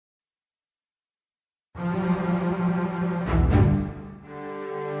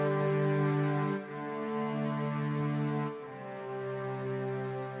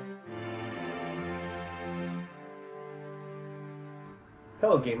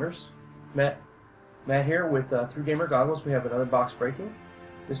Hello gamers, Matt here with Through Gamer Goggles. We have another box breaking.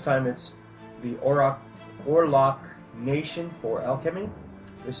 This time it's the Aurlok Nation for Alkemy.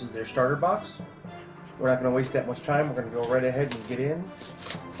 This is their starter box. We're not going to waste that much time. We're going to go right ahead and get in.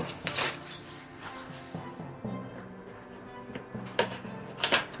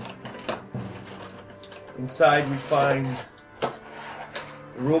 Inside we find the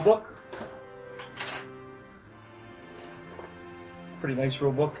rule book. Pretty nice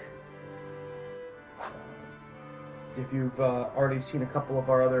rule book. If you've already seen a couple of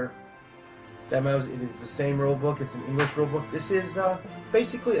our other demos, it is the same rule book. It's an English rule book. This is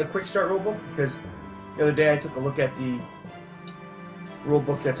basically a quick start rule book because the other day I took a look at the rule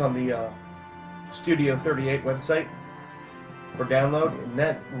book that's on the Studio 38 website for download, and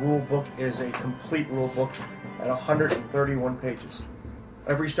that rule book is a complete rule book at 131 pages.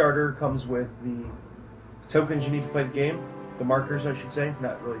 Every starter comes with the tokens you need to play the game. The markers, I should say,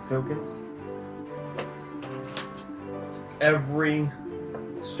 not really tokens. Every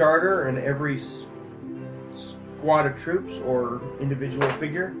starter and every squad of troops or individual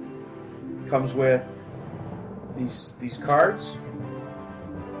figure comes with these cards,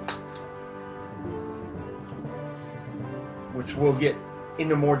 which we'll get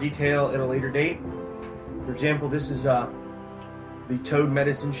into more detail at a later date. For example, this is the Toad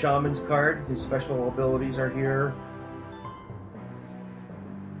Medicine Shaman's card. His special abilities are here.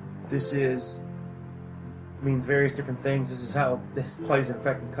 This means various different things. This is how this plays an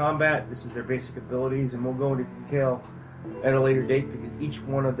effect in combat. This is their basic abilities, and we'll go into detail at a later date because each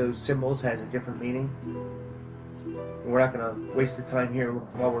one of those symbols has a different meaning. And we're not going to waste the time here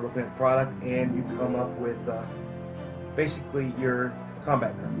while we're looking at the product, and you come up with basically your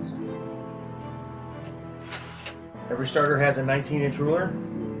combat cards. Every starter has a 19-inch ruler.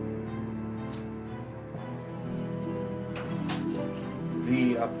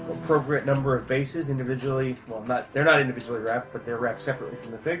 The appropriate number of bases individually, well, they're not individually wrapped, but they're wrapped separately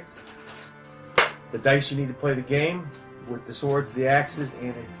from the figs. The dice you need to play the game with the swords, the axes,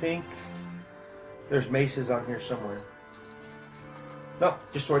 and I think there's maces on here somewhere. No,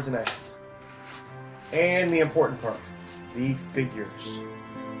 just swords and axes. And the important part, the figures.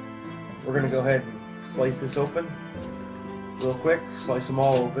 We're going to go ahead and slice this open real quick, slice them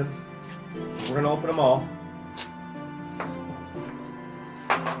all open. We're going to open them all.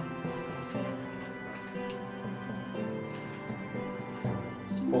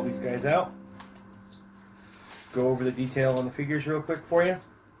 Pull these guys out. Go over the detail on the figures real quick for you.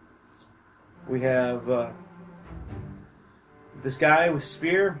 We have this guy with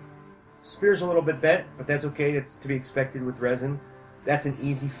spear. Spear's a little bit bent, but that's okay. It's to be expected with resin. That's an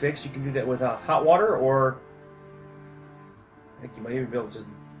easy fix. You can do that with hot water, or I think you might even be able to just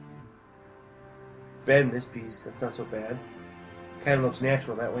bend this piece. That's not so bad. Kind of looks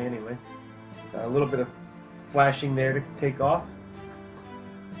natural that way anyway. A little bit of flashing there to take off.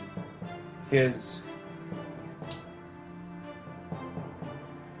 His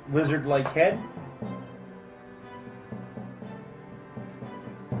lizard-like head.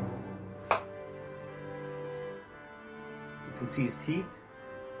 You can see his teeth.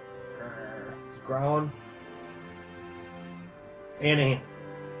 He's growling. And a hand.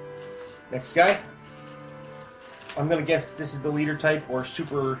 Next guy. I'm going to guess this is the leader type or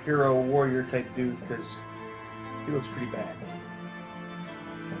superhero warrior type dude because he looks pretty bad.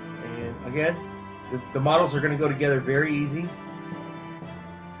 And again, the models are going to go together very easy.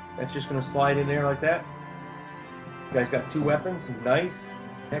 That's just going to slide in there like that. The guy's got two weapons. He's nice.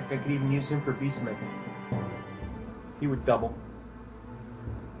 Heck, I could even use him for Beastmaker. He would double.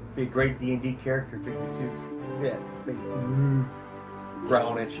 Be a great D&D character figure too. Look at that face.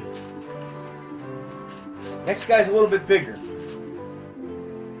 Growling at you. Next guy's a little bit bigger.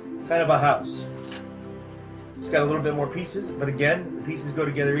 Kind of a house. It's got a little bit more pieces, but again, the pieces go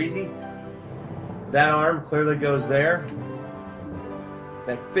together easy. That arm clearly goes there.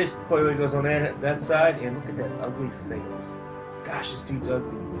 That fist clearly goes on that side, and look at that ugly face. Gosh, this dude's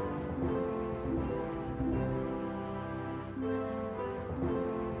ugly.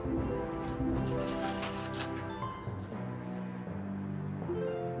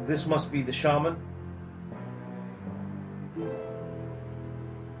 This must be the shaman.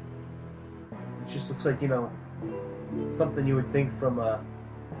 It just looks like, something you would think from I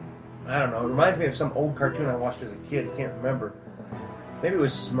don't know. It reminds me of some old cartoon I watched as a kid. I can't remember. Maybe it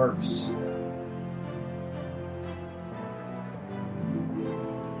was Smurfs.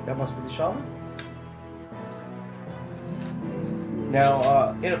 That must be the shaman.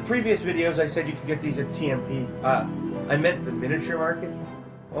 Now, in previous videos, I said you could get these at TMP. I meant the miniature market.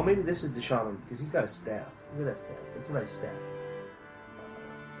 Well, maybe this is the shaman because he's got a staff. Look at that staff. That's a nice staff.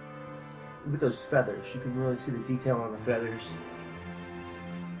 Look at those feathers. You can really see the detail on the feathers.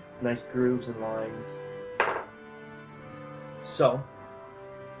 Nice grooves and lines. So,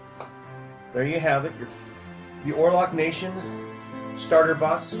 there you have it. The Aurlok Nation starter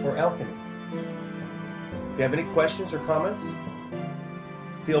box for Alkemy. If you have any questions or comments,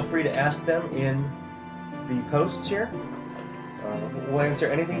 feel free to ask them in the posts here. We'll answer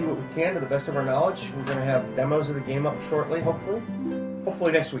anything that we can to the best of our knowledge. We're going to have demos of the game up shortly,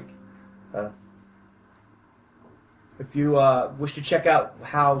 hopefully next week. If you wish to check out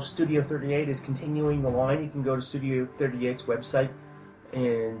how Studio 38 is continuing the line, you can go to Studio 38's website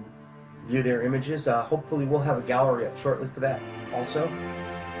and view their images. Hopefully we'll have a gallery up shortly for that also.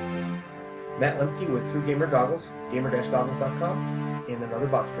 Matt Lemke with Through Gamer Goggles, gamer-goggles.com, and another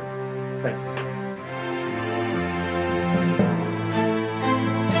box break. Thank you.